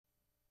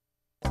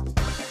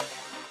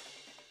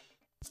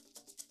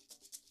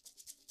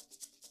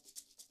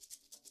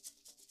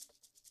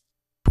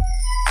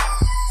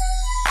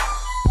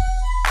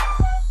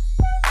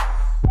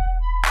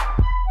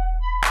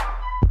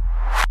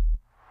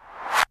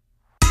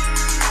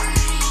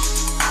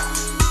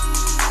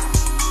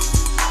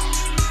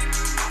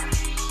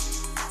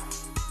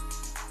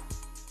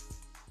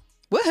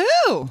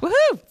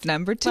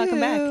Number 2. Welcome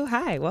back.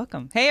 Hi,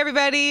 welcome. Hey,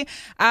 everybody.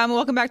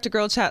 Welcome back to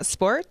Girl Chat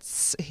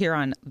Sports here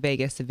on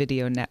Vegas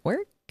Video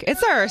Network.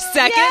 It's our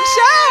second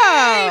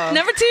show.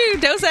 Number 2,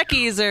 Dos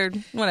Equis or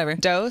whatever.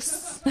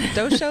 Dos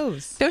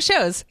shows. Those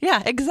shows.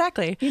 Yeah,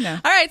 exactly. You know.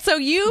 All right, so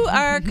you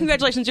are,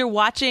 congratulations, you're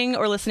watching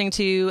or listening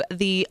to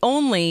the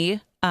only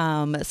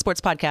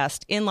sports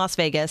podcast in Las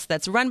Vegas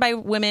that's run by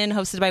women,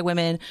 hosted by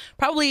women,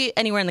 probably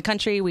anywhere in the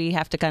country. We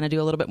have to kind of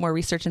do a little bit more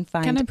research and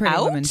find Kind of pretty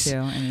out. women, too.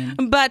 I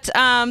mean. But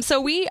so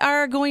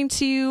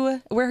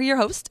we're your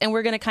host, and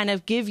we're going to kind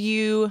of give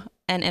you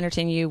and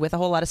entertain you with a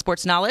whole lot of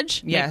sports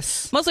knowledge.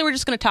 Yes. Mostly we're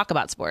just going to talk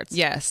about sports.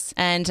 Yes.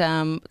 And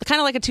kind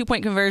of like a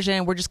 2-point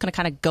conversion, we're just going to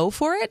kind of go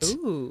for it.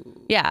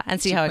 Ooh. Yeah,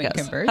 and see how it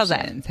goes. How's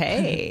that?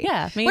 Hey.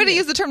 Yeah. Way to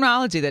use the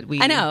terminology that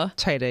we I know.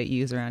 try to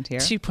use around here.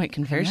 2-point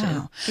conversion. I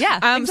know.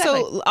 Yeah.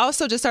 Exactly. So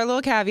also just our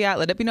little caveat,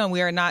 let it be known,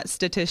 we are not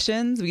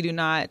statisticians. We're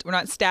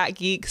not stat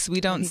geeks. We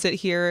don't sit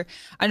here.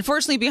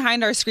 Unfortunately,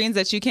 behind our screens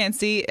that you can't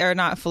see are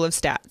not full of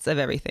stats of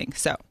everything.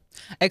 So,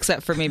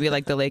 except for maybe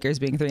like the Lakers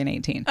being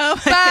 3-18. Oh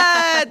my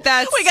God.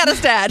 That's We got a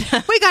stat.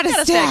 We got a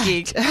stat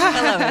geek.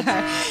 I love it.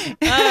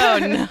 Oh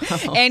no.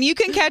 And you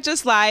can catch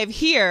us live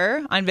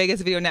here on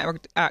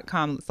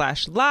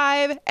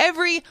VegasVideoNetwork.com/live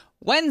every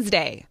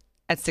Wednesday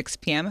at 6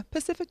 p.m.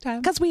 Pacific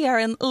time. Because we are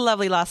in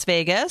lovely Las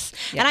Vegas.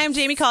 Yes. And I am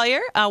Jamie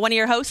Collier, one of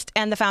your hosts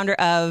and the founder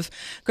of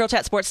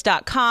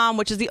GirlChatSports.com,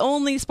 which is the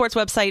only sports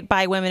website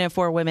by women and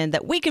for women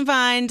that we can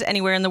find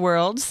anywhere in the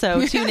world.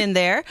 So tune in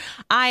there.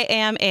 I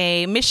am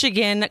a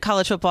Michigan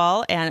college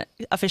football and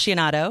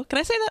aficionado. Can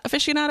I say that?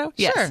 Aficionado?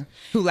 Yes. Sure.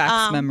 Who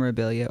lacks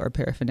memorabilia or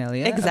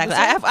paraphernalia. Exactly.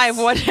 I have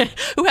one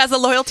who has a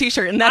loyal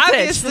t-shirt, and that's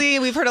Obviously,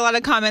 we've heard a lot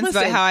of comments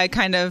about how I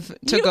kind of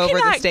took over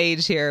the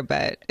stage here,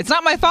 but it's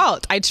not my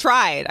fault. I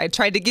tried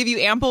to give you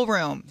ample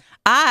room.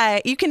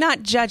 You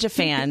cannot judge a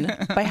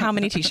fan by how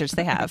many t-shirts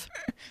they have.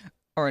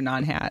 Or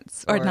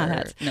non-hats. Or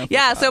non-hats. No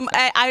yeah, so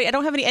I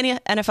don't have any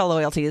NFL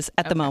loyalties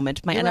at the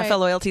moment. My NFL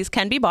loyalties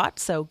can be bought,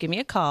 so give me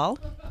a call.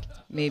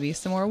 Maybe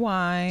some more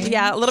wine.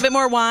 Yeah, a little bit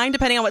more wine,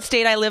 depending on what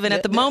state I live in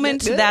at the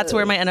moment. That's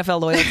where my NFL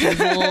loyalties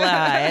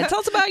lie. Tell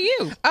us about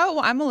you. Oh,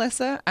 well, I'm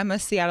Melissa. I'm a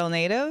Seattle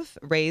native,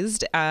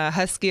 raised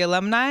Husky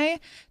alumni.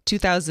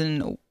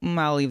 2000,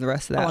 I'll leave the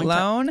rest of that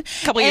alone. A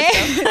couple years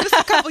ago. Just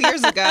a couple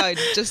years ago. I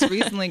just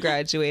recently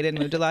graduated and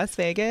moved to Las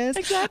Vegas.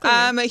 Exactly.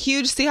 I'm a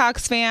huge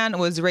Seahawks fan.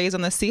 Was raised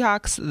on the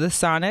Seahawks, the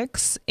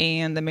Sonics,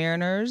 and the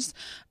Mariners.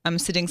 I'm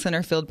sitting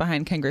center field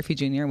behind Ken Griffey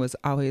Jr. Was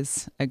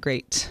always a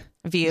great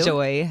view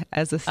joy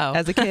as a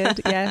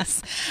kid.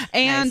 Yes.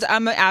 And nice.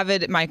 I'm an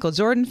avid Michael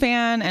Jordan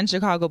fan and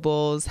Chicago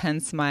Bulls,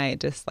 hence my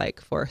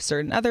dislike for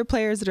certain other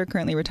players that are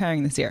currently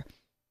retiring this year.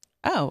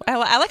 Oh,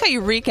 I like how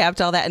you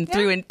recapped all that and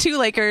threw in 2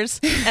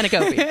 Lakers and a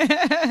Kobe.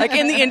 Like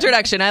in the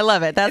introduction. I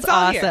love it. That's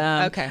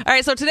awesome. Okay. All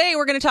right. So today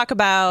we're going to talk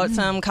about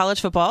some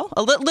college football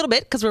a little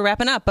bit because we're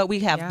wrapping up, but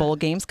we have bowl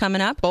games coming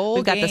up.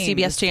 We've got the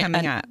CBS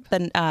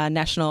the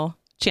national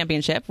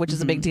championship, which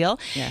is a big deal.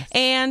 Yes.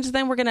 And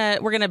then we're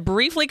gonna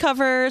briefly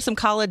cover some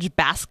college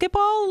basketball,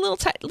 a little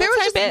tiny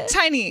bit.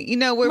 Tiny. You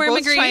know,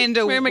 we're trying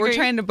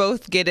to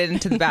both get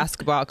into the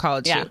basketball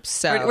college hoops.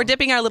 So we're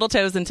dipping our little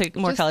toes into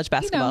more college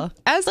basketball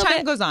as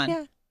time goes on.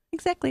 Yeah.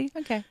 Exactly.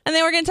 Okay. And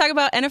then we're going to talk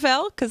about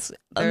NFL because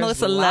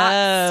Melissa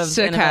loves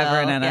to NFL.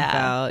 cover an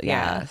NFL.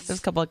 Yes. There's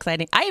a couple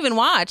exciting. I even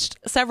watched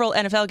several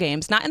NFL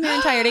games, not in their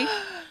entirety,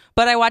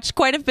 but I watched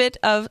quite a bit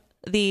of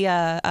the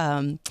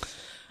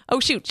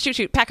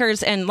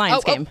Packers and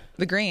Lions game.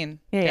 The green.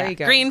 Yeah, there you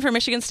go. Green for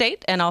Michigan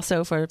State and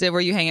also for...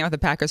 Were you hanging out with a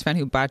Packers fan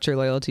who bought your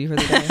loyalty for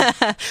the day?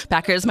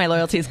 Packers, my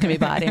loyalties can be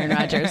bought. Aaron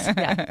Rodgers.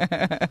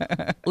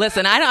 Yeah.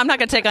 Listen, I'm not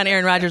going to take on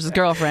Aaron Rodgers'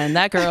 girlfriend.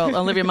 That girl,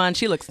 Olivia Munn,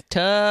 she looks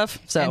tough.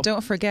 So. And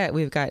don't forget,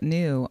 we've got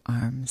new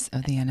arms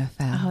of the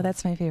NFL. Oh,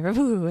 that's my favorite.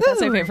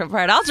 That's my favorite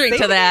part. I'll drink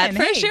to that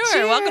for sure.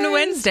 Cheers. Welcome to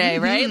Wednesday,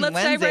 right? Let's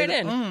dive right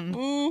in.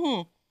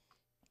 Mm-hmm.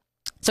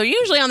 So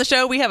usually on the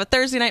show, we have a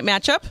Thursday night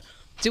matchup.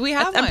 Do we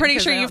have I'm pretty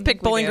sure you've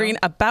picked Bowling Green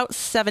about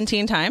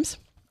 17 times.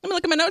 Let me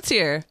look at my notes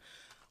here.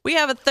 We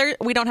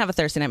don't have a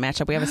Thursday night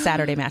matchup. We have a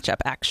Saturday matchup,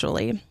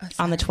 actually,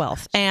 on the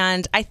 12th.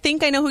 And I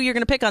think I know who you're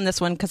going to pick on this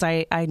one because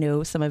I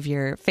know some of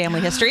your family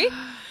history.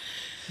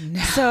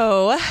 No.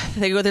 So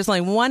there you go. There's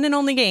only one and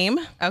only game.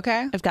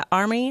 Okay. I've got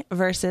Army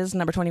versus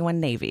number 21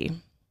 Navy.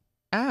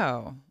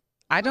 Oh.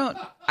 I don't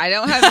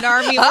have an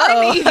Army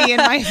or Navy in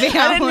my family.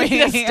 I didn't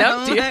mean to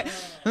stump you.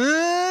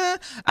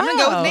 I'm going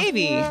to go with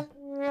Navy.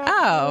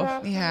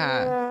 Oh.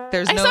 Yeah.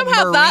 There's I no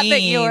somehow Marines thought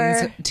that you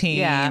were team.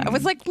 Yeah. I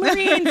was like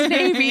Marines,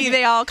 Navy,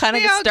 they all kind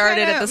of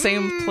started at the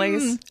same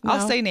place. No?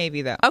 I'll say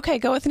Navy though. Okay,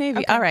 go with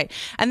Navy. Okay. All right.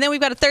 And then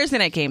we've got a Thursday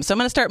night game. So I'm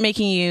going to start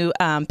making you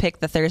pick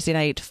the Thursday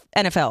night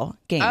NFL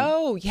game.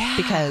 Oh, yeah.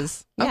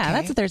 Because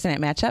that's a Thursday night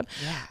matchup.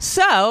 Yeah.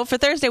 So for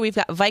Thursday we've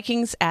got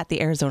Vikings at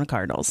the Arizona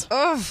Cardinals.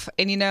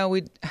 And you know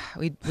we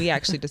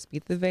actually just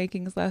beat the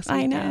Vikings last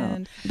weekend. I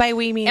know. By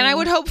we mean, and I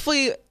would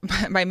hopefully,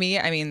 by me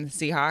I mean the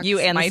Seahawks. You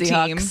and my the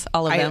Seahawks, team.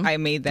 all of them. I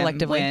made them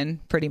win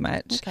pretty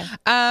much. Okay.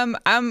 I'm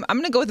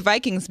going to go with the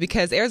Vikings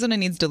because Arizona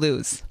needs to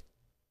lose.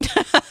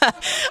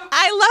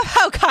 I love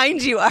how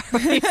kind you are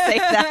when you say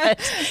that.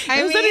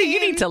 You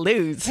need to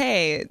lose.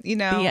 Hey,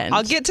 The end.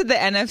 I'll get to the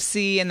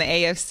NFC and the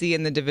AFC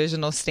and the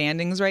divisional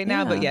standings right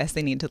now, but yes,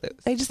 they need to lose.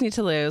 They just need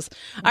to lose.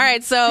 All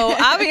right. So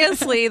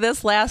obviously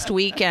this last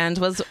weekend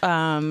was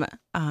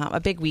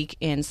a big week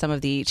in some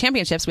of the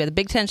championships. We had the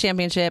Big Ten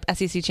championship,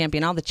 SEC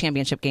champion, all the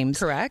championship games.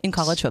 Correct. In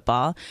college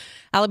football.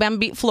 Alabama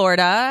beat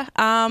Florida.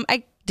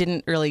 I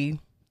didn't really,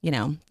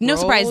 no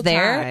surprise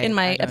there, in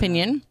my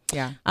opinion.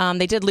 Yeah.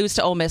 They did lose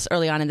to Ole Miss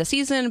early on in the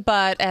season,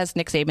 but as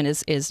Nick Saban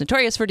is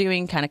notorious for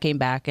doing, kind of came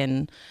back.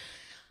 And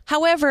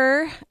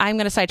however, I'm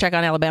going to sidetrack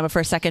on Alabama for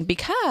a second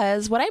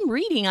because what I'm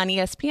reading on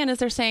ESPN is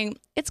they're saying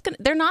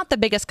they're not the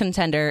biggest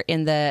contender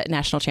in the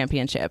national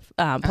championship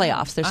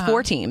playoffs. There's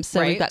 4 teams.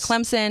 So we've got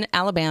Clemson,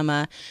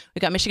 Alabama,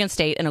 we've got Michigan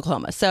State, and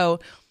Oklahoma. So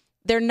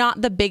they're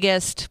not the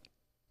biggest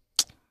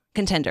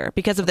contender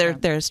because of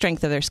their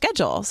strength of their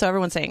schedule. So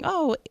everyone's saying,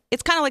 oh,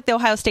 it's kind of like the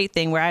Ohio State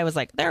thing where I was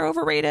like, they're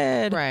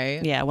overrated. Right.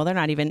 Yeah. Well, they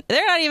don't even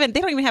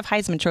have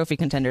Heisman Trophy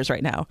contenders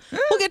right now.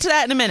 We'll get to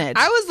that in a minute.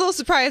 I was a little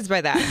surprised by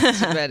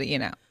that, but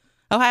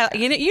Ohio,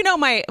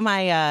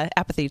 my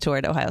apathy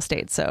toward Ohio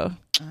State. So,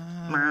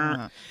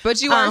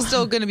 but you are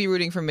still going to be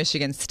rooting for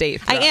Michigan State.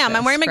 I am.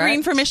 I'm wearing my correct?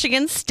 green for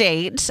Michigan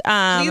State.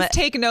 Please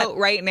take note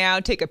right now.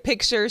 Take a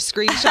picture,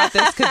 screenshot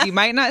this because you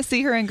might not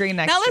see her in green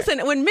next Now, year.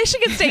 listen. When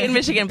Michigan State and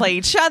Michigan play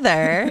each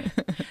other,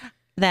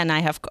 then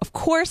of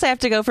course, I have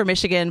to go for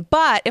Michigan.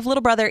 But if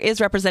little brother is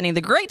representing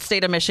the great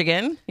state of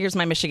Michigan, here's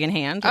my Michigan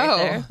hand right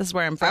there. This is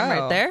where I'm from,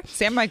 right there.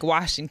 See, I'm like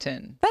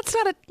Washington. That's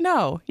not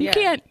no. You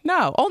can't.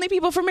 No, only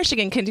people from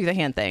Michigan can do the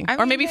hand thing,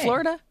 or maybe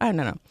Florida. I don't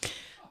know.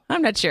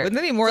 I'm not sure. Wouldn't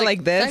that be more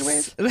like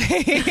this?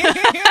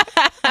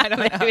 I don't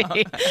know.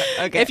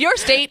 Okay. If your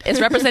state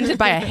is represented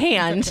by a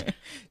hand,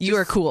 you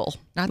are cool.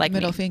 Not like the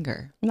middle me.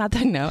 finger. Not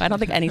that. No, I don't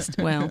think any.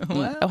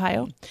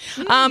 Ohio.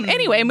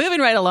 Anyway,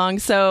 moving right along.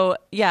 So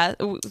yeah,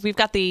 we've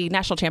got the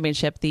national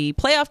championship. The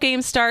playoff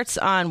game starts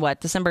on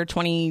December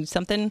 20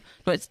 something.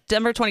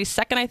 December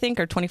 22nd, I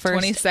think, or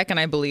 21st. 22nd,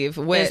 I believe.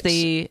 Which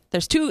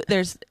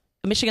There's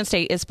Michigan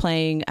State is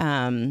playing.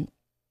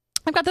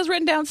 I've got this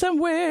written down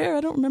somewhere.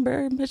 I don't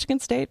remember. Michigan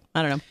State.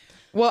 I don't know.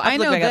 Well, I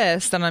know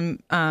this. That I'm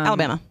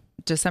Alabama.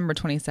 December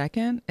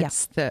 22nd.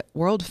 It's the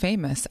world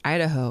famous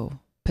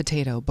Idaho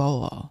Potato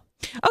Bowl.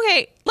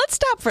 Okay, let's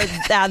stop for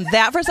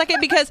that for a second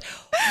because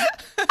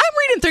I'm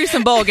reading through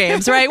some bowl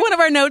games, right? One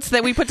of our notes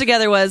that we put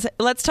together was,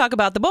 let's talk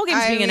about the bowl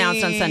games being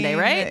announced on Sunday,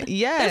 right?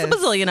 Yes. There's a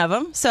bazillion of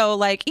them. So,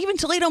 even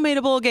Toledo made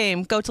a bowl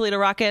game. Go Toledo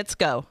Rockets,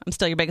 go. I'm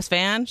still your biggest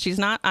fan. She's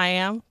not. I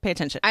am. Pay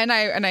attention. And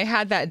I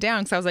had that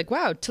down because I was like,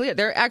 wow, Toledo,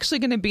 they're actually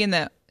going to be in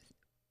the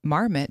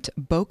Marmot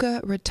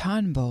Boca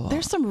Raton Bowl.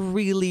 There's some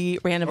really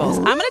random bowls.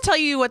 I'm going to tell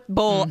you what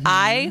bowl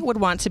I would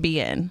want to be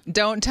in.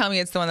 Don't tell me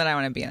it's the one that I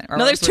want to be in.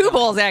 No, there's 2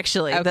 bowls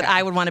actually that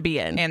I would want to be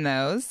in. And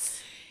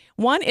those?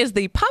 One is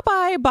the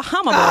Popeye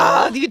Bahama Bowl.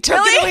 Oh, you took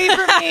it away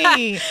from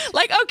me.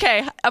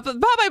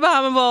 Popeye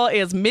Bahama Bowl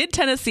is Middle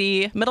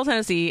Tennessee,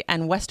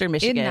 and Western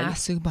Michigan. In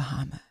Nassau,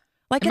 Bahama.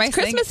 It's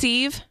Christmas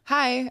Eve.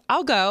 Hi,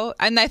 I'll go.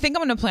 And I think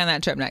I'm going to plan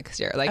that trip next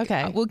year. We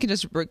can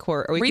just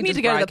record. Or we need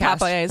to go to the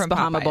Popeye's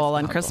Bahama Bowl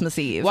on Christmas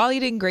Eve. While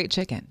eating great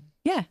chicken.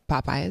 Yeah.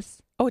 Popeyes.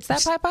 Oh, it's that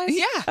Popeyes?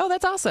 Yeah. Oh,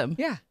 that's awesome.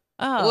 Yeah.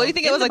 Oh, what do you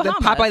think it was like the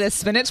Popeye, the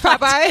spinach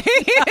Popeye? Who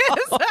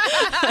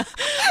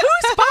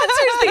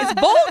sponsors these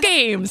bowl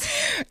games?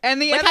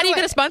 And how do you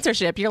get a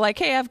sponsorship? You're like,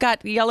 hey, I've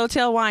got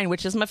Yellowtail wine,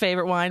 which is my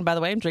favorite wine, by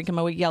the way. I'm drinking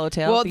my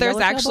Yellowtail. Well, there's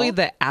actually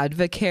the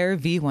Advocare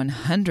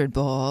V100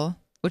 Bowl,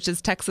 which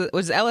is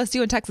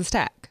LSU and Texas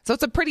Tech. So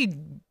it's a pretty.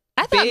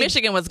 I thought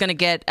Michigan was going to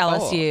get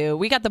LSU.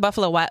 We got the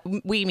Buffalo.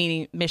 We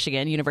meaning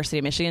Michigan, University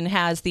of Michigan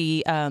has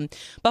the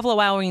Buffalo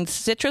Wild Wings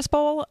Citrus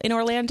Bowl in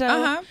Orlando,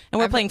 and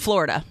we're playing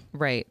Florida.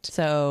 Right.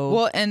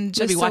 So and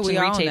just be watching we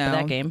all retape know, of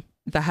that game.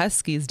 The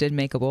Huskies did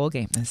make a bowl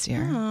game this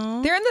year.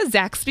 Aww. They're in the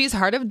Zaxby's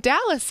Heart of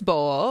Dallas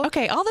Bowl.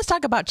 Okay, all this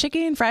talk about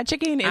fried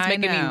chicken is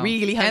making me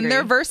really hungry. And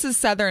they're versus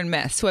Southern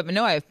Miss, who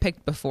I've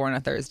picked before in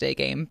a Thursday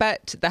game.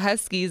 But the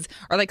Huskies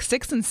are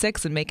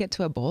 6-6 and make it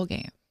to a bowl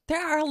game. There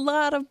are a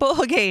lot of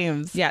bowl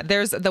games. Yeah,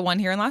 there's the one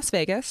here in Las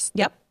Vegas.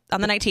 Yep, on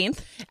the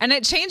 19th. And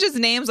it changes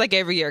names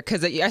every year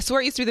because I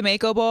swear it used to be the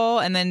Mako Bowl.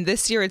 And then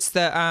this year it's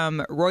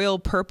the Royal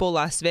Purple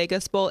Las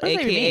Vegas Bowl,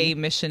 a.k.a.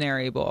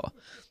 Missionary Bowl.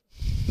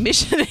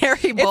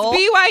 Missionary Bowl?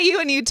 It's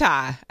BYU and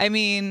Utah. I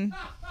mean,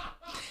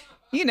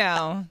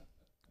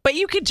 But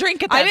you could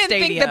drink at that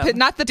stadium. I didn't think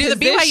not the position,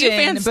 the BYU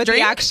fans but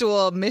drink? the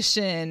actual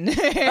mission.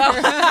 Okay.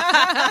 I'm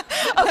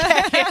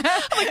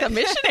like, the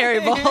Missionary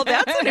Bowl,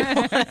 that's a new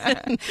one.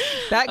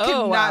 That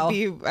could not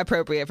be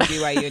appropriate for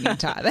BYU and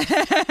Utah.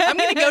 I'm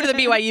going to go to the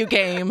BYU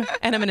game,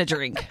 and I'm going to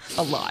drink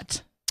a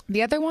lot.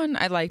 The other one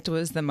I liked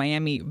was the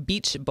Miami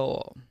Beach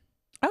Bowl.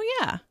 Oh,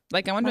 yeah.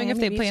 I'm wondering if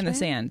they play in the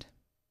sand.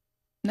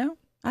 No?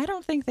 I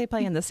don't think they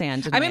play in the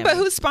sand. But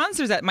who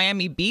sponsors that?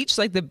 Miami Beach?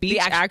 The beach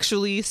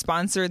actually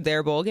sponsored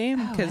their bowl game?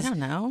 Because I don't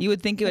know. You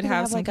would think it would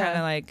have some kind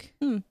of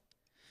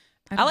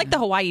I like the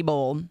Hawaii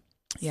Bowl.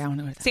 Yeah, I don't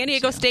know what that San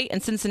Diego State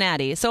and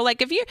Cincinnati. So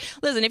if you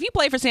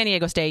play for San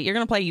Diego State, you're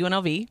going to play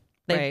UNLV.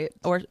 Right.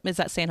 Or is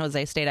that San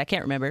Jose State? I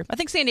can't remember. I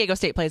think San Diego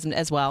State plays them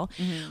as well.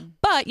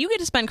 But you get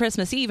to spend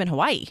Christmas Eve in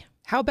Hawaii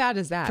How bad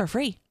is that? for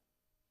free.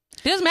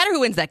 It doesn't matter who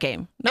wins that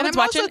game. No one's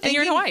watching, and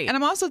you're in Hawaii. And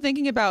I'm also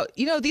thinking about,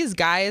 these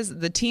guys,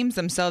 the teams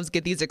themselves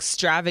get these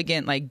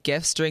extravagant like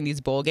gifts during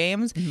these bowl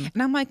games.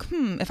 And I'm like,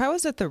 if I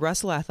was at the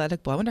Russell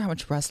Athletic Bowl, I wonder how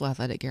much Russell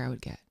Athletic gear I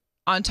would get.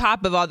 On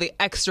top of all the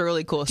extra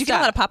really cool Do you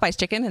stuff. get a lot of Popeye's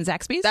chicken and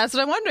Zaxby's? That's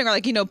what I'm wondering. Or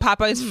like,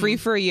 Popeye's free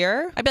for a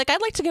year. I'd be like,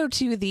 I'd like to go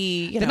to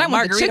the Then I want the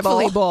Margarita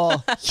Chick-fil-A Bowl.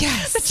 bowl.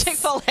 Yes. The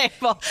Chick-fil-A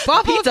Bowl.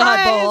 Waffle Pizza Hut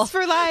fries Bowl.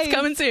 for life. It's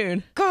coming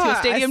soon God, to a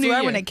stadium I near swear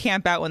I'm you. going to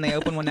camp out when they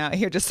open one out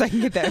here just so I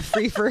can get that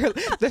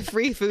the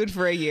free food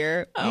for a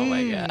year. Oh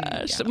my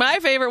gosh. Yeah. My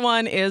favorite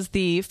one is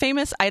the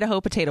famous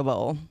Idaho Potato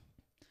Bowl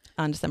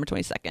on December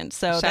 22nd.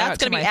 So Shout that's out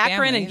to going to be my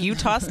Akron family. and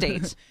Utah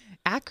State.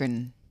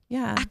 Akron.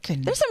 Yeah.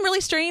 Akron. There's some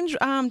really strange,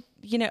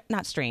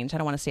 not strange, I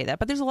don't want to say that,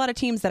 but there's a lot of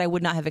teams that I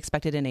would not have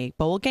expected in a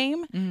bowl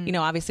game.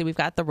 Obviously we've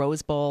got the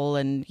Rose Bowl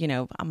and,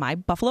 my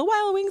Buffalo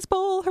Wild Wings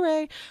Bowl,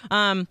 hooray. There's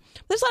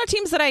a lot of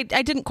teams that I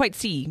didn't quite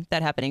see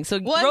that happening. So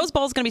Rose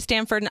Bowl is going to be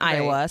Stanford and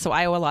Iowa. So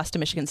Iowa lost to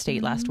Michigan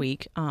State last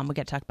week. We got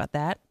to talk about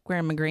that.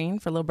 Graham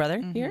McGreen for little brother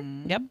here.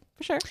 Yep,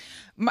 for sure.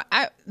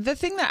 The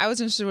thing that I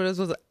was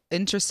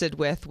interested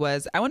with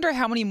was I wonder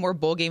how many more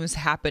bowl games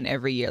happen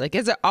every year. Like,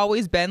 has it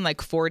always been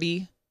like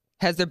 40?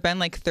 Has there been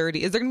like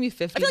 30? Is there going to be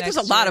 50? I feel like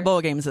there's a lot of bowl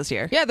games this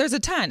year. Yeah, there's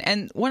a ton.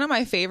 And one of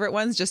my favorite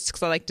ones, just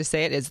because I like to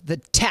say it, is the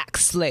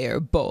Tax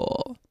Slayer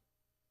Bowl.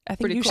 I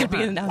think Pretty you cool, should be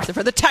huh? an announcer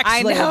for the Tax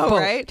I Slayer know, Bowl.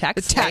 right?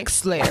 The Tax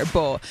Slayer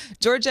Bowl.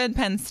 Georgia and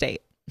Penn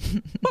State.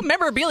 What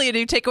memorabilia do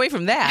you take away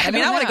from that? I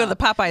mean, I want to go to the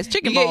Popeye's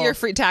Chicken You Bowl. get your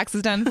free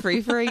taxes done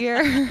free for a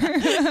year.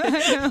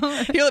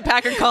 Hewlett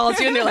Packard calls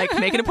you and they're like,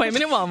 make an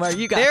appointment in Walmart.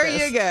 You got there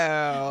this. you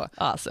go.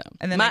 Awesome.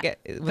 And then I get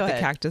with the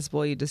Cactus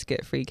Bowl, you just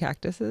get free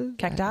cactuses.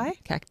 Cacti?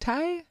 Cacti?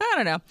 I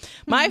don't know.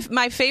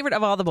 My favorite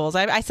of all the bowls,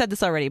 I said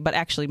this already, but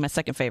actually my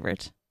second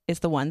favorite is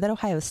the one that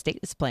Ohio State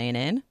is playing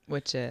in.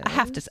 Which is?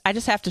 I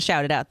just have to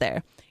shout it out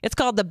there. It's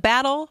called the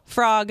Battle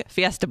Frog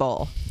Fiesta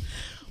Bowl.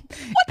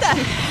 What the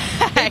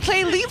heck? They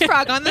play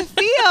leapfrog on the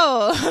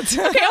field.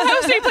 Okay,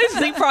 Ohio State plays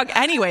leapfrog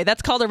anyway.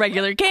 That's called a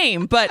regular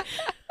game. But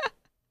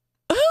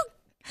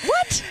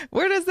what?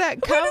 Where does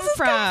that come Where does this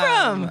from?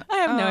 come from? I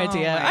have no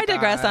idea. my I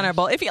digress on our gosh.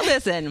 bowl. If you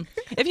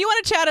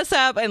want to chat us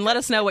up and let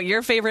us know what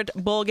your favorite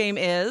bowl game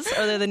is,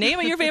 or the name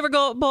of your favorite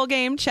bowl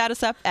game, chat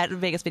us up at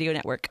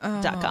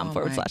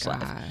VegasVideoNetwork.com/live.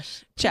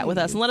 Gosh. Chat with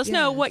us and let us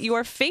know Yes. what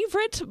your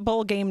favorite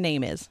bowl game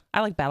name is. I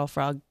like Battle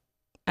Frog.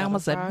 I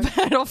almost said Battlefrog?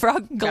 Battle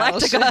Frog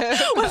Galactica.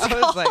 Battleship. was I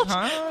was called. like, huh?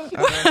 I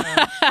don't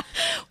know.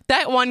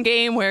 That one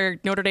game where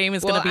Notre Dame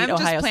is going to beat I'm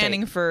Ohio just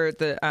planning State. for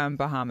the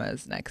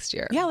Bahamas next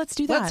year. Yeah, let's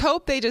do that. Let's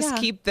hope they just Yeah.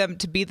 keep them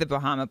to be the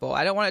Bahama Bowl.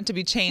 I don't want it to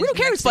be changed. We don't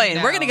care who's next thing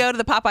playing. We're going to now. go to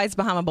the Popeyes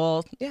Bahama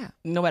Bowl. Yeah.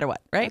 No matter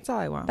what, right? That's all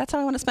I want. That's how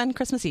I want to spend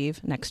Christmas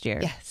Eve next year.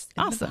 Yes,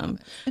 in the Awesome.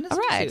 Bahamas. In a All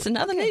right. swimsuit. So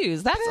another Okay.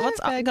 news. That's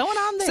what's Perfect. going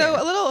on there.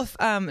 So a little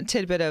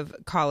tidbit of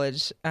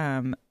college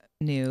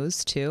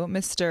news too.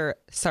 Mr.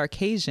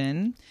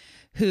 Sarkisian,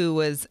 who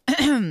was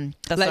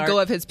let go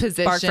of his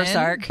position.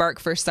 Bark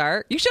for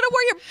Sark. You should have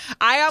wore your...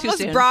 I almost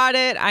soon. brought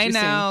it. I Too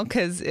know,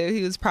 because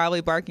he was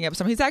probably barking up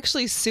some. He's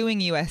actually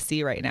suing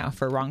USC right now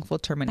for wrongful I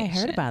termination.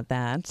 heard about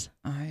that.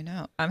 I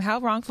know.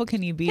 How wrongful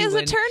can you be? His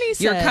when attorney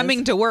you're says-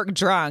 coming to work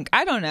drunk.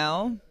 I don't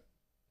know.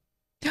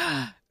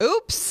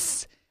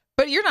 Oops.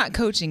 But you're not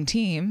coaching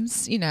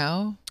teams,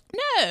 No.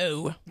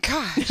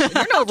 Gosh, you're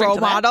no role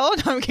to that. model.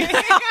 No, I'm kidding.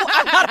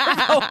 I'm not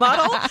a role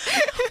model.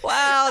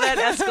 Wow, that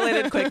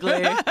escalated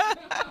quickly.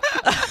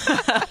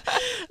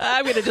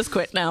 I'm going to just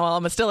quit now while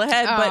I'm still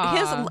ahead. But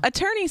his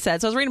attorney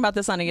said, so I was reading about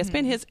this on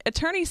ESPN, his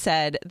attorney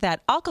said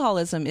that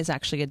alcoholism is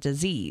actually a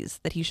disease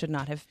that he should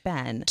not have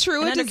been.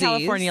 True, and a under disease.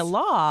 California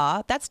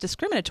law, that's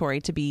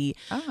discriminatory to be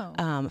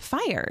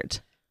fired.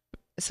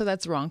 So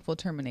that's wrongful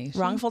termination.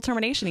 Wrongful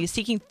termination. He's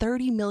seeking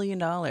 $30 million.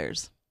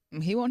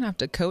 He won't have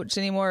to coach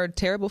any more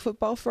terrible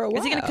football for a while.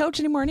 Is he going to coach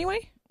anymore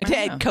anyway?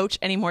 know. Coach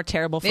any more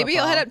terrible football? Maybe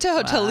he'll head up to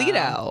Wow.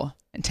 Toledo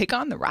and take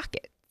on the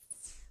Rockets.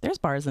 There's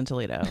bars in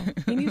Toledo.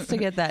 He needs to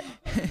get that.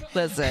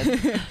 Listen.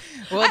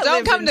 Well, I don't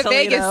lived come in to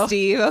Toledo. Vegas,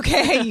 Steve.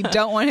 Okay, you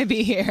don't want to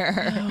be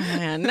here. Oh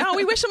man, no,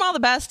 we wish him all the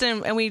best,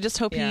 and we just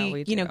hope Yeah, he,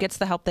 we do. gets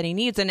the help that he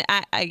needs. And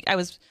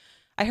I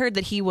heard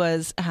that he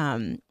was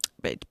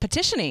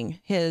petitioning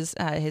his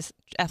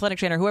athletic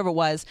trainer, whoever it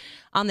was,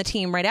 on the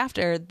team right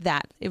after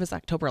that. It was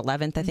October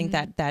 11th, I think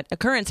that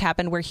occurrence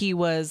happened where he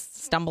was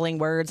stumbling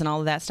words and all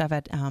of that stuff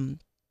at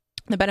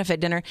the benefit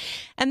dinner,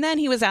 and then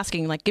he was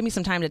asking like, "Give me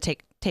some time to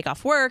take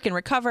off work and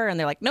recover," and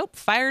they're like, "Nope,"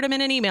 fired him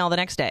in an email the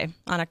next day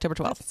on October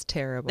 12th. That's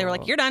terrible. They were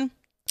like, "You're done."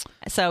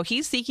 So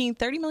he's seeking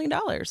 $30 million.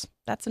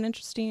 That's an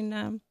interesting.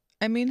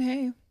 I mean,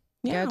 hey, you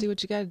Yeah. gotta do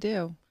what you gotta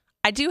do.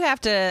 I do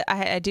have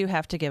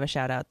to give a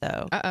shout out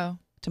though Uh-oh.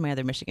 to my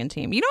other Michigan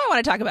team. You know, I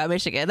want to talk about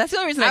Michigan. That's the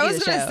only reason I I do was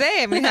the gonna show.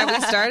 say, I mean, have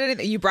we started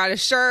it? You brought a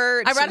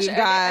shirt. I brought a We've shirt.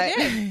 got- I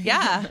did.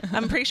 Yeah,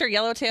 I'm pretty sure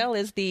Yellowtail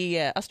is the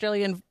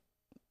Australian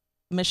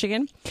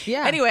Michigan.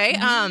 Yeah. Anyway,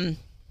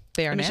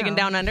 They are Michigan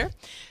now. Down Under.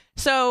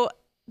 So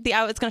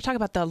I was going to talk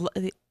about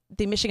the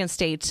the Michigan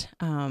State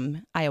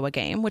Iowa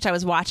game, which I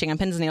was watching on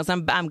pins and needles.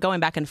 I'm going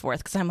back and forth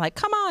because I'm like,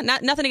 come on,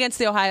 nothing against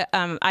the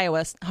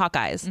Iowa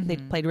Hawkeyes. They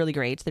played really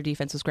great. Their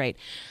defense was great,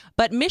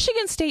 but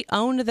Michigan State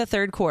owned the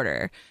third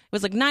quarter. It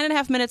was like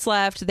 9.5 minutes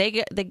left.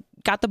 They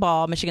got the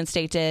ball. Michigan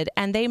State did,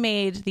 and they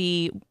made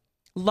the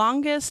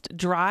longest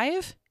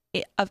drive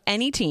of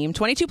any team,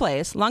 22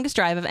 plays, longest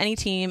drive of any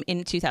team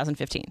in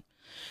 2015.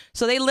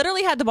 So they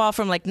literally had the ball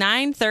from like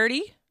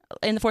 9:30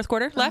 in the fourth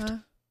quarter left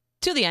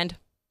to the end.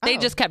 They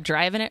just kept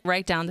driving it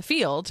right down the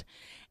field.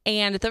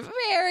 And at the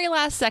very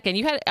last second,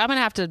 I'm going to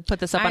have to put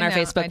this up on our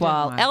Facebook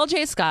wall.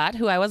 LJ Scott,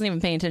 who I wasn't even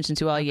paying attention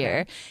to all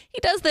year, he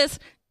does this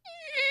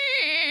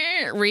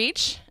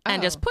reach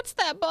and just puts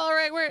that ball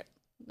right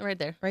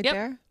there. Right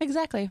there?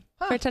 Exactly.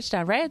 For a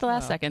touchdown, right at the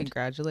last second.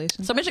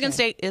 Congratulations. So Michigan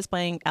State is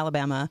playing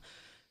Alabama.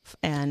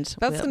 And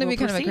that's going to be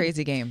kind of a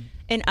crazy game.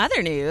 In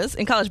other news,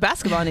 in college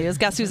basketball news,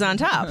 guess who's on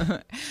top?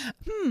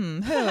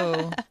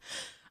 Who?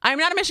 I'm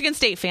not a Michigan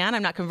State fan.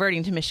 I'm not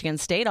converting to Michigan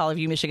State. All of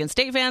you Michigan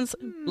State fans,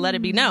 let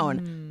it be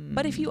known.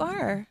 But if you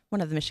are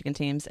one of the Michigan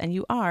teams and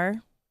you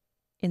are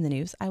in the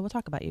news, I will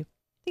talk about you.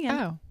 The end.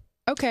 Oh,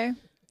 okay.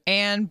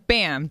 And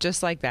bam,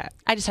 just like that.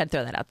 I just had to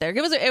throw that out there.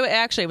 It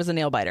was a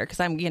nail biter because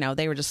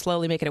they were just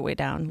slowly making it way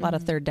down. A lot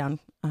of third down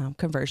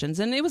conversions,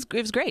 and it was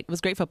great. It was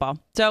great football.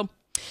 So,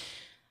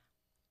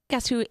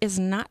 guess who is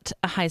not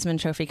a Heisman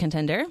Trophy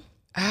contender?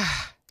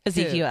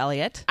 Ezekiel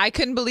Elliott. I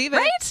couldn't believe it.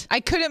 Right?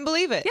 I couldn't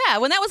believe it. Yeah,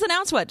 when that was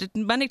announced,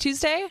 Monday,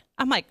 Tuesday?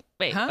 I'm like,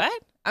 wait,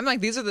 what? I'm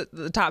like, these are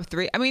the top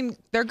three. I mean,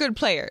 they're good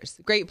players,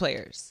 great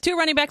players. 2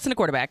 running backs and a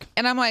quarterback.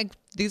 And I'm like,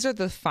 these are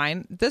this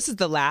is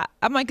the lap.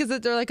 I'm like, is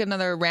it there like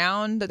another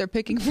round that they're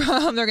picking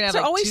from? They're going to have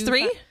like always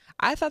 3?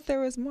 I thought there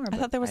was more. I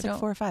thought there was like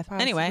 4 or 5.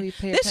 Anyway,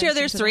 this year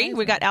there's 3.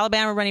 We got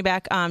Alabama running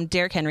back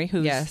Derrick Henry,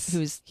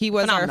 he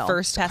was our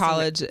first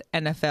college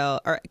NFL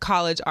or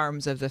college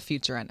arms of the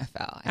future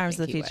NFL. Arms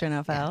of the future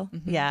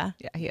NFL. Yeah.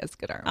 Yeah, he has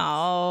good arms.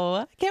 Oh,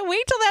 I can't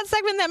wait till that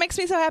segment. That makes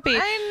me so happy.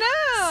 I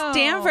know.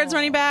 Stanford's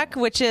running back,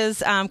 which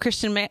is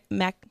Christian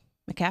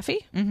McCaffrey.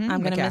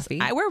 I'm going to miss.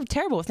 We're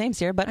terrible with names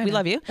here, but we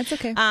love you. It's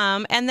okay.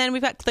 And then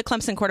we've got the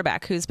Clemson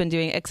quarterback who's been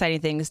doing exciting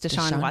things,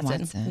 Deshaun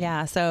Watson.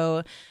 Yeah.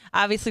 So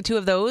obviously 2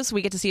 of those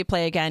we get to see it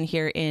play again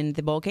here in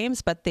the bowl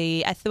games. But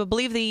I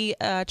believe the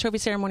trophy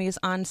ceremony is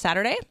on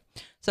Saturday.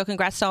 So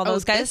congrats to all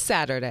those guys. This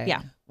Saturday.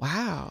 Yeah.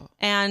 Wow.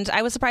 And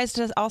I was surprised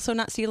to also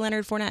not see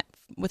Leonard Fournette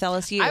with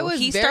LSU.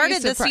 He very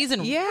started the season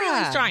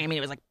really strong. I mean,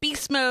 it was like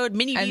beast mode,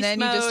 mini beast mode.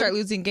 And then you just start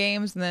losing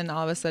games, and then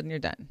all of a sudden you're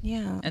done.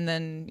 Yeah. And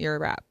then you're a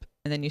wrap.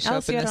 And then you show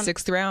up in the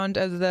 6th round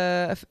of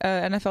the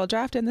NFL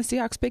draft, and the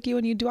Seahawks pick you,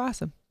 and you do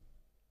awesome.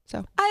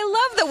 So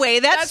I love the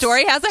way that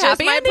story has a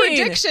happy ending. That's my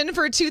prediction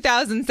for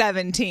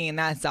 2017.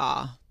 That's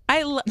all.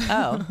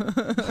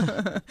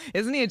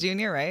 Isn't he a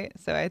junior, right?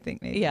 So I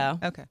think maybe. Yeah.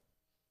 Okay.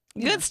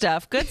 Good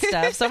stuff.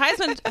 So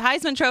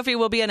Heisman Trophy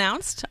will be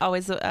announced.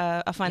 Always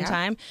a fun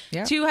time.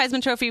 Yeah. 2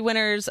 Heisman Trophy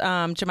winners,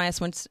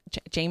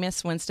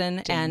 Jameis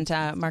Winston and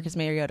Marcus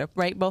Mariota,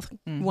 right? Both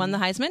won the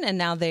Heisman, and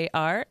now they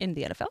are in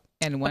the NFL.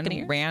 And one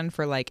ran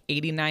for like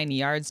 89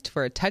 yards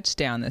for a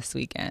touchdown this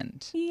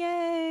weekend.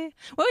 Yay! I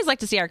always like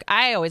to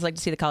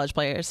see the college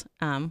players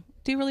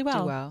do really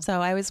well. So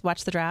I always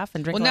watch the draft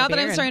and drink. Well, now that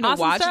I'm starting to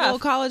watch a little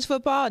college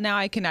football, now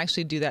I can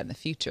actually do that in the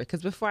future.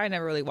 Because before I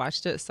never really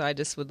watched it, so I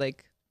just would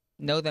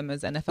know them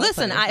as NFL players.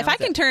 Listen, if I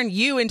can turn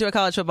you into a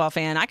college football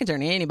fan, I can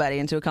turn anybody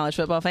into a college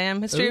football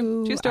fan. It's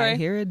true. True story. I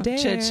hear it there.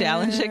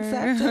 Challenge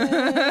accepted.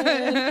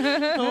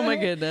 Oh my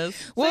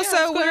goodness. Well,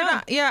 so we're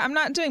not. Yeah, I'm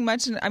not doing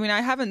much. I mean, I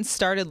haven't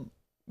started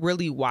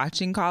really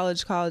watching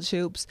college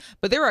hoops,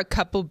 but there were a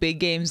couple big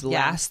games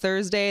last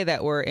Thursday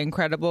that were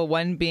incredible.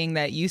 One being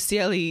that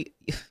UCLA.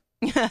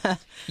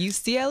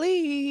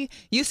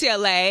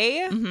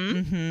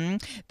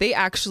 They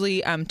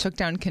actually took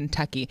down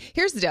Kentucky.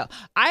 Here's the deal.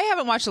 I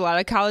haven't watched a lot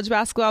of college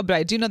basketball, but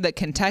I do know that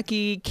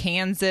Kentucky,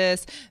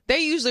 Kansas, they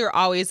usually are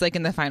always like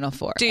in the Final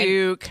Four.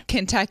 Duke. And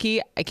Kentucky,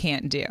 I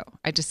can't do.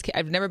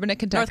 I've never been a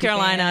Kentucky North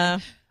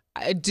Carolina. fan.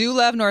 I do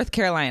love North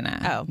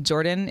Carolina. Oh.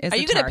 Jordan is Are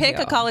you going to pick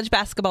a college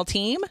basketball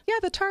team? Yeah,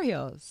 the Tar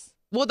Heels.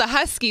 Well, the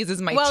Huskies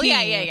is my team. Well,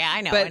 yeah.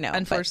 I know.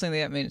 Unfortunately,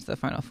 they haven't made it to the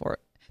Final Four.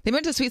 They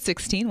went to Sweet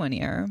 16 one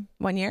year.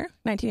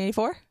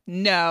 1984?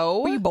 No.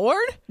 Were you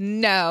born?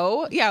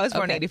 No. Yeah, I was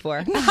born in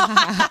 84.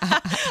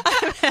 I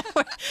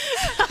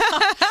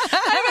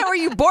meant, were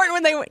you born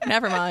when they went?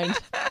 Never mind.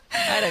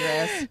 I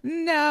digress.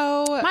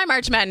 No. My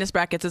March Madness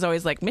brackets is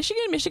always like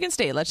Michigan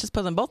State. Let's just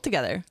put them both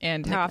together.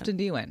 And how often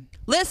do you win?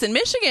 Listen,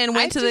 Michigan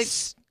went to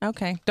the...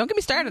 Okay. Don't get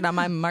me started on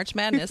my March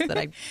Madness that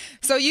I...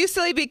 So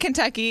UCLA beat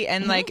Kentucky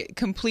and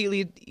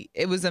completely,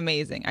 it was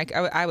amazing.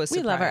 I was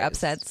surprised. We love our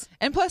upsets.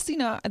 And plus,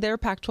 they're a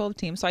Pac-12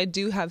 team. So I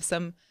do have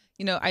some,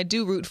 I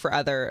do root for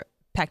other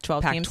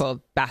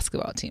Pac-12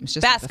 basketball teams.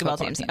 Just basketball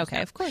teams.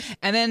 Okay, of course.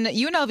 And then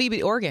UNLV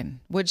beat Oregon,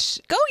 which...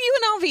 Go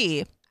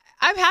UNLV.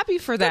 I'm happy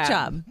for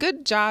that.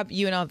 Good job,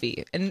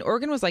 UNLV. And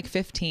Oregon was like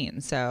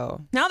 15, so...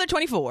 Now they're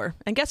 24.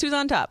 And guess who's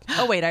on top?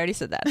 Oh, wait, I already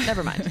said that.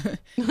 Never mind.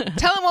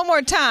 Tell them one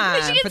more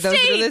time Michigan for those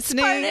State, who are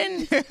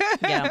listening.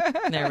 Yeah,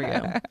 there we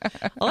go.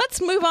 Well,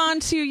 let's move on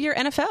to your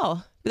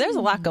NFL There's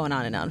a lot going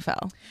on in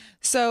NFL.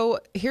 So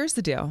here's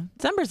the deal.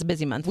 December's a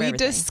busy month for We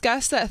everything.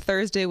 discussed that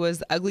Thursday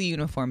was ugly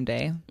uniform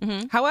day.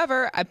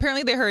 However,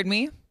 apparently they heard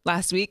me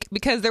last week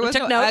because there was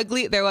no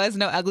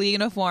ugly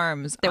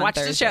uniforms. They on watched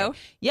Thursday. the show?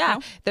 Yeah. No?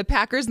 The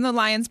Packers and the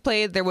Lions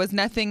played. There was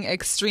nothing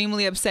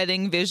extremely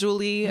upsetting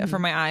visually for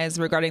my eyes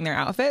regarding their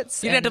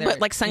outfits. You didn't have to and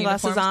put like their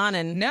sunglasses uniforms. on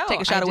and No,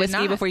 take a shot I of did whiskey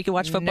not. before you could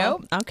watch football?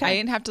 Nope. Okay. I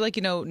didn't have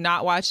to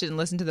not watch it and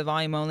listen to the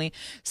volume only.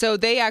 So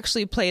they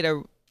actually played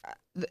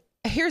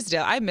here's the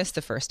deal. I missed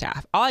the first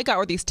half. All I got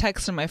were these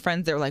texts from my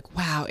friends. They were like,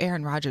 wow,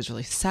 Aaron Rodgers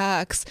really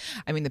sucks.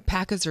 I mean, the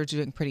Packers are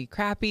doing pretty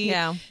crappy.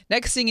 Yeah.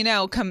 Next thing you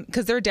know,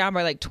 because they're down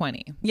by like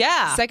 20.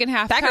 Yeah. Second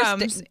half Packers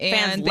comes fans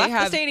and they left the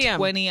have stadium.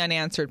 20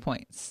 unanswered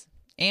points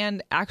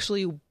and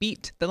actually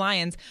beat the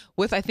Lions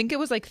with, I think it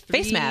was like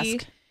 3 Face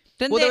mask.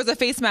 There was a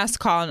face mask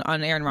call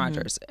on Aaron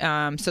Rodgers.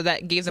 So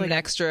that gave them an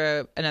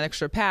extra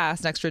pass,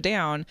 an extra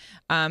down.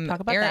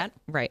 Talk about that.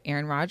 Right.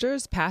 Aaron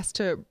Rodgers passed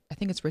to, I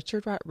think it's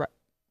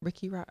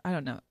I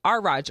don't know.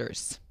 R.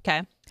 Rodgers.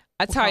 Okay.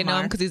 That's how I know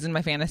him because he's in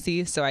my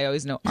fantasy. So I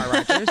always know R.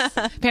 Rodgers.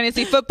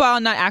 Fantasy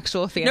football, not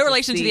actual fantasy. No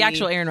relation to the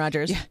actual Aaron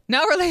Rodgers. Yeah,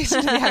 no relation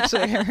to the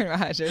actual Aaron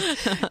Rodgers.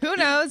 Who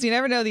knows? You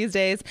never know these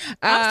days.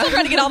 I'm still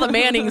trying to get all the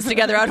Mannings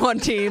together on one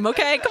team.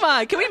 Okay, come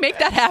on. Can we make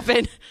that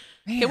happen?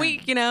 Can we,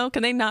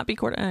 can they not be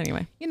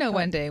anyway?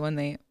 One day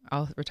when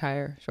I'll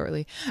retire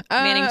shortly.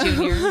 Manning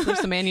Jr. There's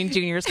some Manning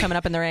Juniors coming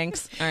up in the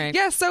ranks. All right.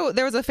 Yeah, so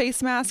there was a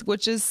face mask,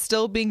 which is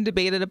still being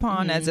debated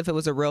upon as if it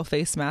was a real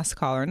face mask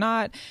call or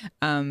not.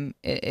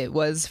 It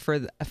was for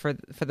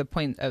the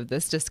point of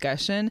this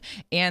discussion,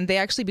 and they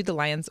actually beat the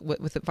Lions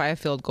via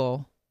field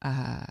goal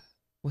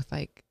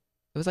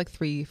it was like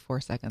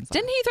 3-4 seconds.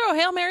 Didn't he throw a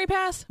Hail Mary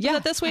pass? Yeah, Was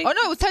that this week? Oh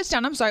no, it was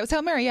touchdown. I'm sorry, it was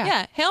Hail Mary.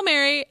 Yeah, Hail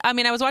Mary. I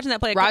mean, I was watching that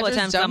play a couple of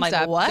times. And I'm like,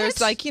 up. what?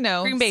 There's like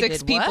Green Bay 6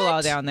 did people what?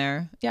 all down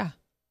there. Yeah.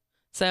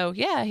 So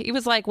yeah, he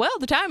was like, well,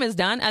 the time is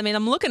done. I mean,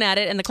 I'm looking at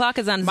it and the clock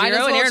is on Might as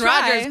zero, well and Aaron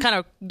try. Rodgers kind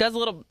of does a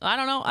little, I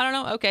don't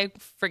know. Okay,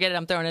 forget it.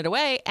 I'm throwing it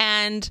away,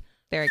 and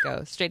There it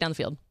goes. straight down the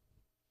field.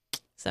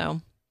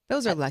 So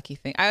Those are lucky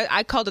things.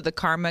 I called it the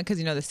karma because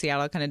the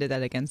Seattle kind of did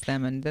that against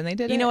them, and then they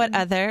did it. you know what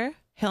other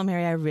Hail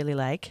Mary I really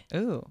like?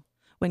 Ooh.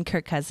 When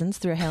Kirk Cousins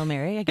threw a Hail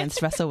Mary against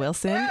Russell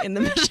Wilson in the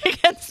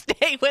Michigan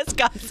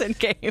State-Wisconsin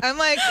game I'm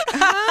like,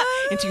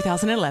 in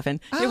 2011.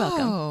 You're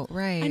welcome. Oh,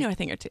 right. I know a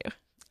thing or two.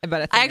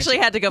 But I actually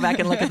had to go back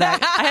and look at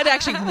that. I had to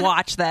actually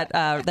watch that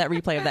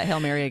replay of that Hail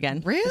Mary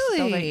again.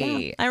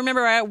 Really? Yeah. I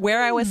remember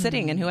where I was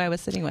sitting and who I was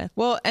sitting with.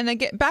 Well, and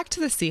again, back to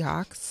the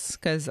Seahawks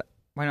because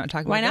why not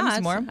talk about them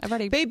some more?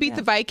 They beat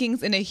the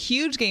Vikings in a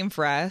huge game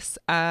for us.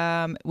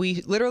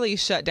 We literally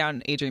shut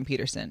down Adrian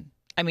Peterson.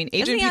 I mean,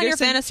 Adrian Isn't he Peterson. on your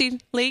fantasy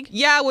league?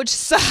 Yeah, which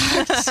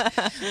sucks.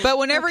 But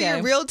whenever Okay.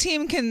 your real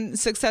team can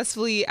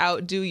successfully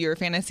outdo your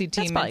fantasy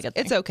team, probably a good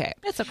thing. it's okay.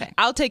 It's okay.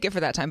 I'll take it for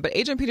that time. But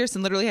Adrian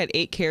Peterson literally had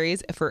 8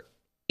 carries for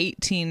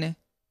 18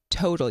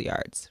 total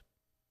yards.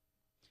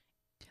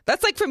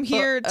 That's like from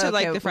here to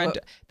like the front.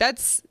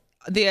 That's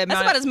the amount.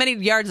 That's about as many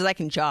yards as I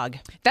can jog.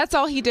 That's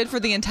all he did for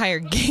the entire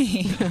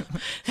game.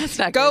 That's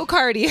not Go good.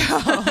 cardio.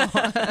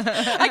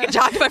 I can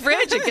jog to my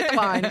fridge and get the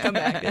wine and come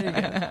back. There you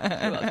go.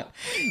 You're welcome.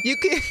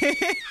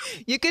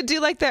 You could do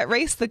like that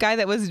race. The guy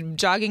that was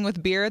jogging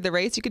with beer, the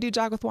race. You could do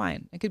jog with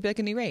wine. It could be like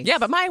a new race. Yeah,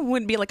 but mine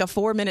wouldn't be like a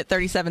 4-minute,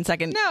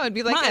 37-second. No, it'd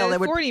be like mile. a It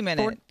would-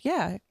 40-minute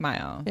yeah,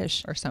 mile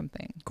Ish. or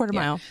something. quarter Yeah.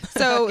 mile.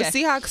 So Okay.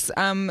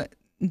 Seahawks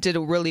did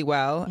really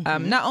well.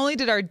 Not only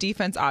did our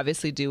defense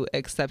obviously do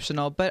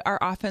exceptional, but our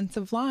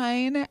offensive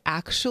line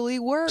actually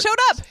worked. Showed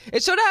up.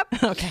 It showed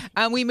up. Okay.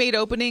 We made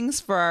openings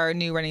for our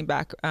new running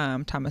back,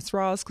 Thomas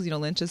Rawls, because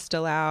Lynch is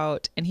still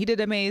out, and he did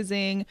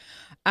amazing.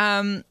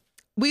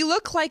 We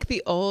look like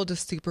the old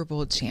Super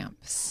Bowl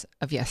champs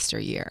of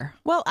yesteryear.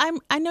 Well,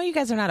 I know you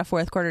guys are not a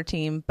fourth quarter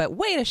team, but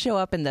way to show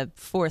up in the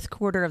fourth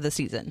quarter of the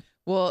season.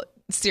 Well,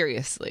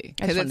 seriously,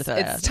 I just wanted to throw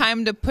that out it's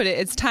time to put it.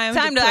 It's time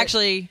to put,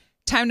 actually.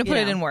 time to put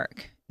you it know. in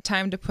work.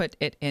 Time to put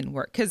it in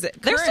work because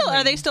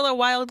Are they still a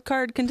wild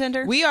card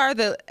contender? We are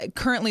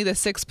currently the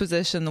 6th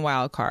position, the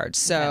wild card.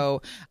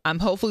 So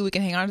hopefully we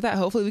can hang on to that.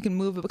 Hopefully we can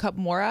move a couple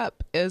more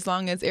up as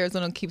long as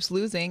Arizona keeps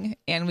losing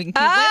and we can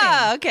keep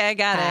winning. Okay, I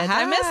got it.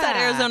 I missed that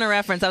Arizona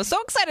reference. I was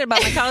so excited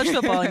about my college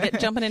football and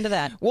jumping into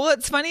that. Well,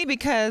 it's funny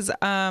because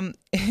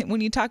when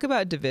you talk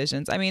about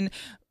divisions, I mean,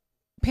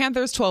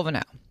 Panthers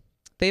 12-0.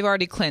 They've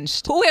already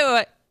clinched.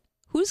 Wait.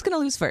 Who's going to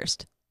lose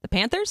first? The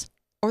Panthers?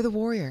 Or the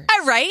Warriors.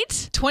 All right.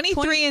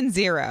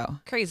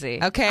 23-0. Crazy.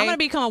 Okay. I'm going to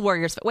become a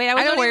Warriors fan. Wait, I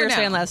was a Warriors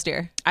fan last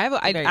year.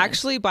 I Very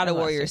actually bought a I lost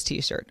Warriors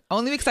t-shirt.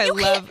 Only because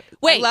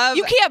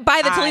You can't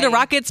buy the Toledo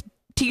Rockets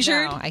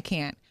t-shirt? No, I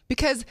can't.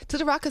 Because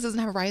Toledo Rockets doesn't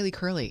have a Riley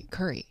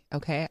Curry,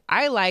 okay?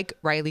 I like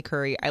Riley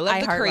Curry. I love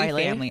the heart Curry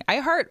Riley. family. I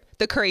heart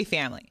the Curry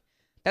family.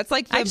 That's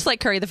like I just like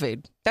curry the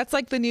food. that's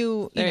like the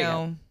new, There you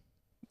go.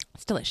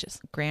 It's delicious.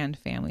 grand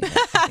family.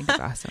 That I think is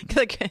awesome.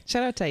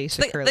 Shout out to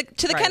Aisha Curry.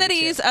 To the Riley,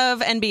 Kennedys too. of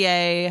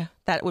NBA,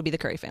 that would be the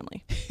Curry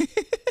family.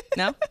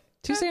 No?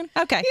 Too soon?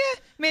 Okay. Yeah,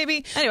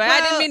 maybe. Anyway,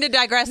 I didn't mean to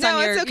digress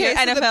on your So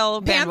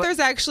NFL the Panthers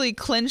actually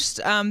clinched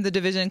the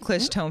division,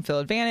 clinched home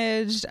field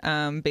advantage.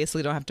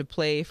 Basically, don't have to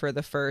play for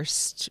the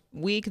first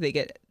week. They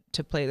get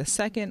to play the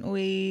second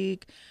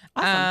week.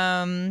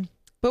 Awesome.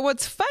 But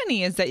what's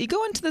funny is that you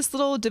go into this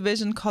little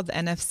division called the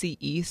NFC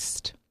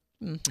East.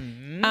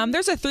 Mm-hmm.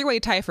 There's a 3-way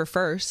tie for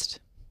first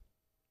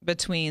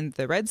between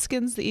the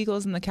Redskins, the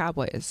Eagles, and the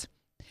Cowboys.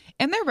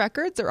 And their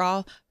records are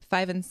all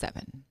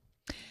 5-7.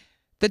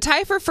 The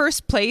tie for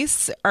first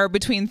place are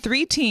between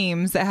 3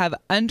 teams that have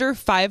under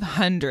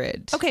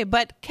 500. Okay,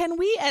 but can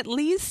we at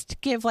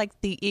least give like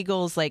the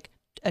Eagles like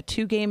a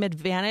 2-game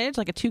advantage,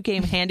 like a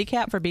 2-game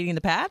handicap for beating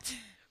the Pats?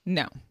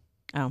 No.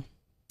 Oh.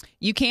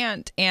 You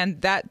can't,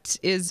 and that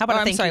is. How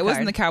about I'm sorry, it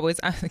wasn't the Cowboys.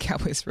 The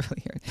Cowboys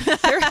really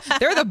are.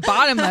 They're the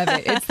bottom of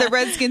it. It's the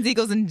Redskins,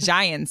 Eagles, and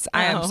Giants.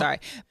 I am sorry,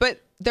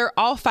 but they're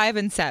all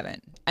 5-7,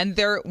 and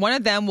one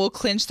of them will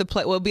clinch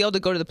will be able to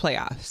go to the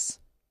playoffs.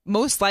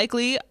 Most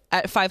likely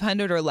at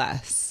 500 or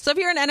less. So if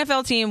you're an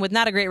NFL team with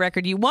not a great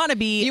record, you want to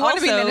be. You want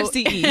to be in the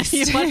NFC East.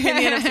 You want to be in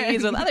the NFC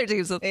East with other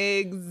teams.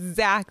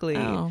 Exactly.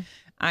 Oh.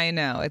 I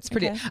know. It's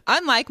pretty.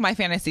 Unlike my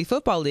fantasy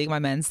football league, my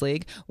men's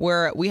league,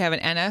 where we have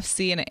an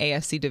NFC and an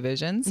AFC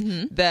divisions.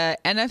 Mm-hmm. The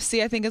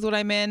NFC, I think, is what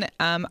I'm in.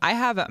 I'm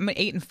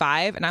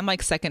 8-5, and I'm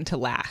like second to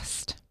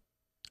last.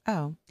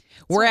 Oh.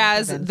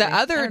 Whereas the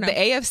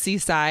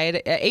AFC side,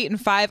 at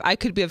 8-5, I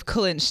could have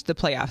clinched the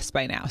playoffs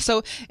by now.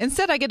 So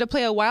instead, I get to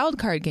play a wild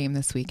card game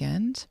this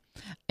weekend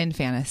in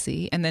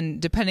fantasy, and then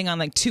depending on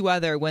like 2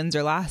 other wins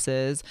or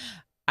losses,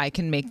 I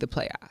can make the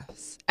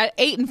playoffs at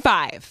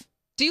 8-5.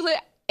 Do you?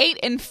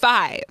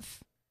 8-5.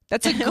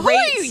 That's a great. Who are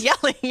you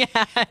yelling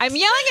at? I'm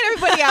yelling at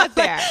everybody out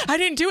there. I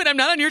didn't do it. I'm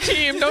not on your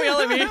team. Don't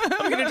yell at me.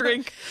 I'm gonna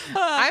drink.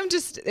 I'm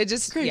just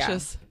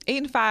gracious.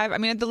 Yeah. 8-5. I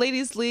mean, at the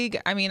ladies' league,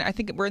 I mean, I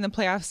think we're in the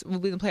playoffs. We'll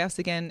be in the playoffs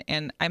again,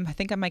 and I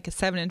think I'm like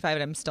 7-5, and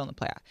I'm still in the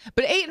playoff.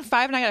 But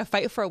 8-5, and I got to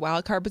fight for a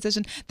wild card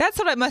position. That's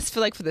what it must feel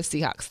like for the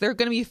Seahawks. They're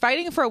going to be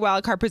fighting for a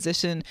wild card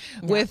position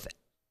with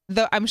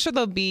I'm sure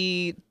they'll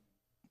be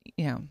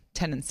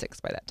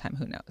 10-6 by that time.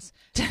 Who knows?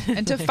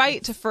 And to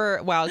fight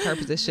for wild card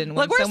position.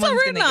 When Look, we're still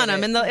rooting on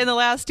them in the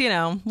last,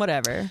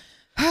 whatever.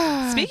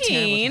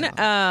 Speaking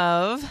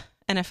of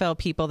NFL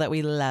people that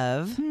we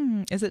love,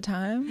 is it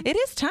time? It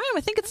is time.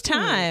 I think it's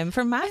time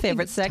for my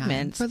favorite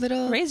segment. For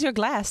little raise your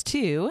glass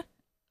to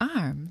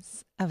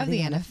arms of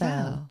the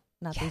NFL.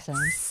 Not these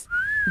arms.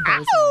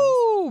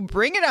 Ow!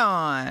 Bring it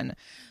on.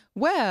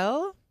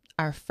 Well,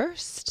 our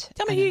first.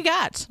 Tell me who you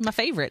got. My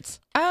favorites.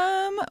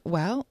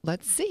 Well,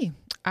 let's see.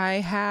 I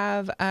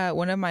have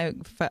one of my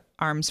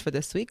arms for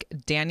this week,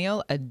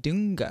 Daniel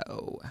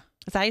Adungo.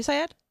 Is that how you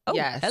say it? Oh,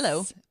 yes.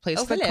 Hello.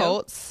 Plays for the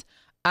Colts.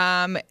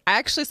 I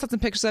actually saw some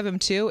pictures of him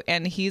too,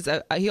 and he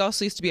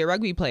also used to be a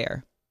rugby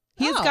player.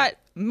 He's got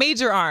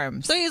major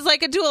arms. So he's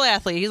like a dual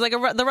athlete. He's like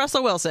the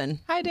Russell Wilson.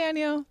 Hi,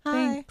 Daniel.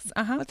 Hi. Thanks.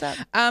 What's up?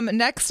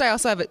 Next, I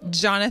also have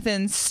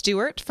Jonathan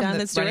Stewart from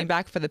the running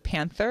back for the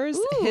Panthers.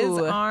 Ooh. His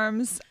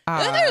arms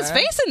are... Look at his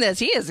face in this.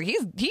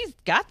 He's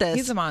got this.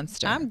 He's a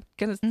monster. I'm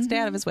going to stay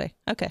out of his way.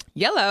 Okay.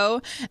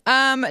 Yellow.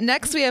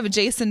 Next, we have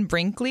Jason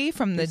Brinkley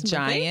from the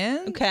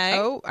Giants. Okay.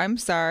 Oh, I'm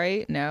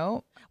sorry.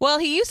 No. Well,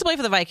 he used to play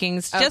for the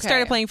Vikings. Just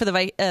started playing for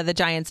the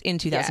Giants in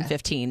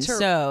 2015. Yeah.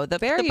 So the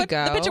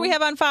picture we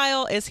have on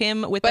file is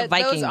him with the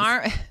Vikings.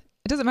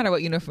 It doesn't matter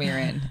what uniform you're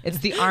in. It's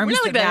the arms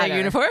that matter. matter.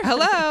 Uniform.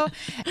 Hello.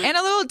 And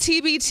a little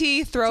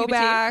TBT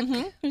throwback. TBT?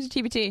 Mm-hmm. Who's a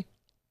TBT?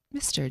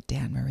 Mr.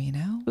 Dan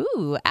Marino.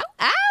 Ooh. Ow.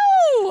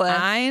 Ow.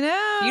 I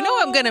know. You know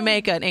I'm going to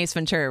make an Ace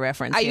Ventura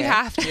reference here. You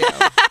have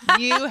to.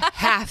 You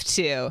have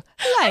to.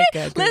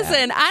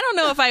 Listen, I don't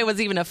know if I was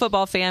even a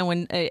football fan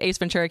when Ace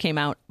Ventura came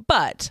out,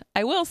 but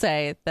I will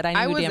say that I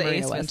knew who Dan Marino was. I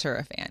was an Ace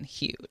Ventura fan.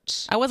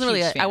 Huge. I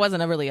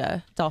wasn't really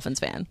a Dolphins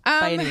fan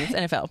by any means.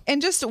 NFL.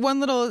 And just one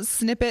little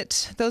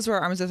snippet. Those were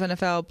our Arms of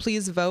NFL.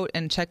 Please vote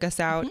and check us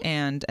out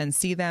and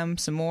see them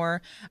some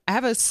more. I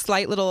have a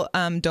slight little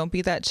Don't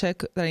Be That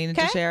Chick that I needed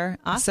to share.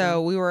 Awesome.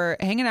 So we were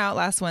hanging out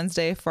last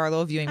Wednesday for our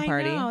little viewing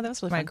party. I know, that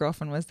was really My fun.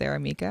 girlfriend was there,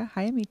 Amika.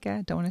 Hi,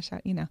 Amika. Don't want to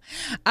shout,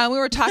 we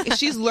were talking.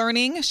 She's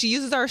learning. She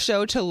uses our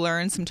show to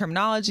learn some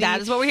terminology.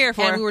 That is what we're here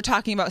for. And we were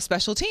talking about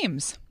special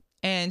teams.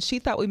 And she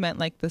thought we meant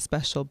like the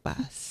special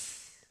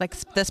bus. Like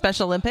the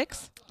Special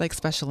Olympics? Like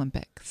Special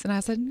Olympics. And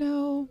I said,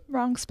 no,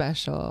 wrong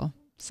special.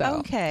 So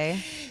okay.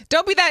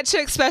 Don't Be That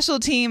Chick. Special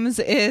teams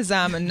is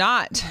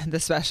not the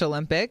Special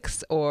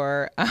Olympics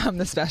or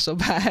the special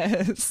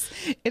bus.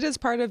 It is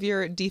part of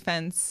your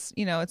defense.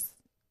 It's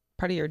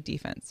part of your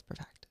defense.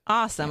 Perfect.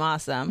 Awesome.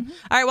 Mm-hmm.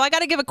 All right. Well, I got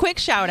to give a quick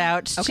shout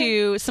out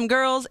to some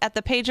girls at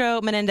the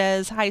Pedro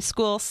Menendez High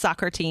School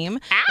soccer team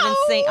in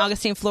St.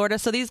 Augustine, Florida.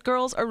 So these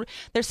girls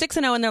they're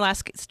 6-0 in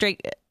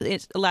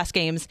their last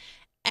games.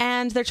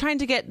 And they're trying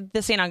to get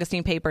the St.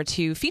 Augustine paper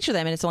to feature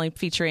them, and it's only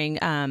featuring,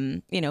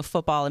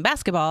 football and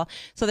basketball.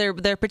 So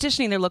they're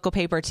petitioning their local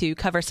paper to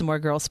cover some more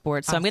girls'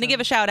 sports. So I'm going to give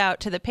a shout out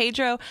to the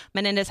Pedro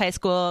Menendez High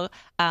School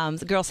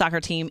girls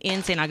soccer team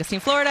in St. Augustine,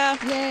 Florida.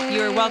 Yay.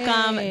 You are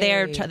welcome.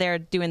 They're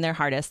doing their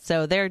hardest,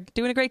 so they're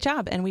doing a great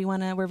job, and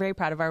we're very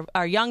proud of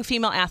our young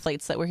female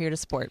athletes that we're here to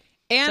support.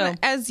 And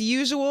as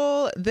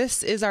usual,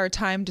 this is our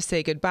time to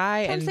say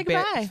goodbye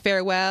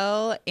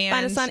farewell. And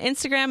find us on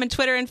Instagram and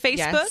Twitter and Facebook.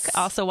 Yes.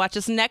 Also, watch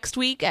us next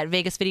week at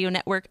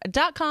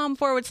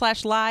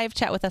vegasvideonetwork.com/live.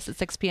 Chat with us at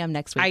 6 p.m.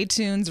 next week.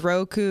 iTunes,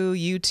 Roku,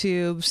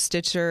 YouTube,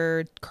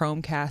 Stitcher,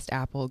 Chromecast,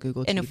 Apple,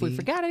 Google TV. And if we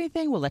forgot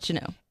anything, we'll let you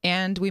know.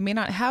 And we may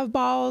not have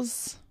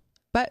balls,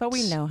 but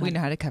we know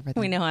how to cover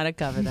them. We know how to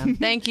cover them.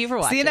 Thank you for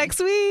watching. See you next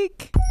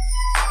week.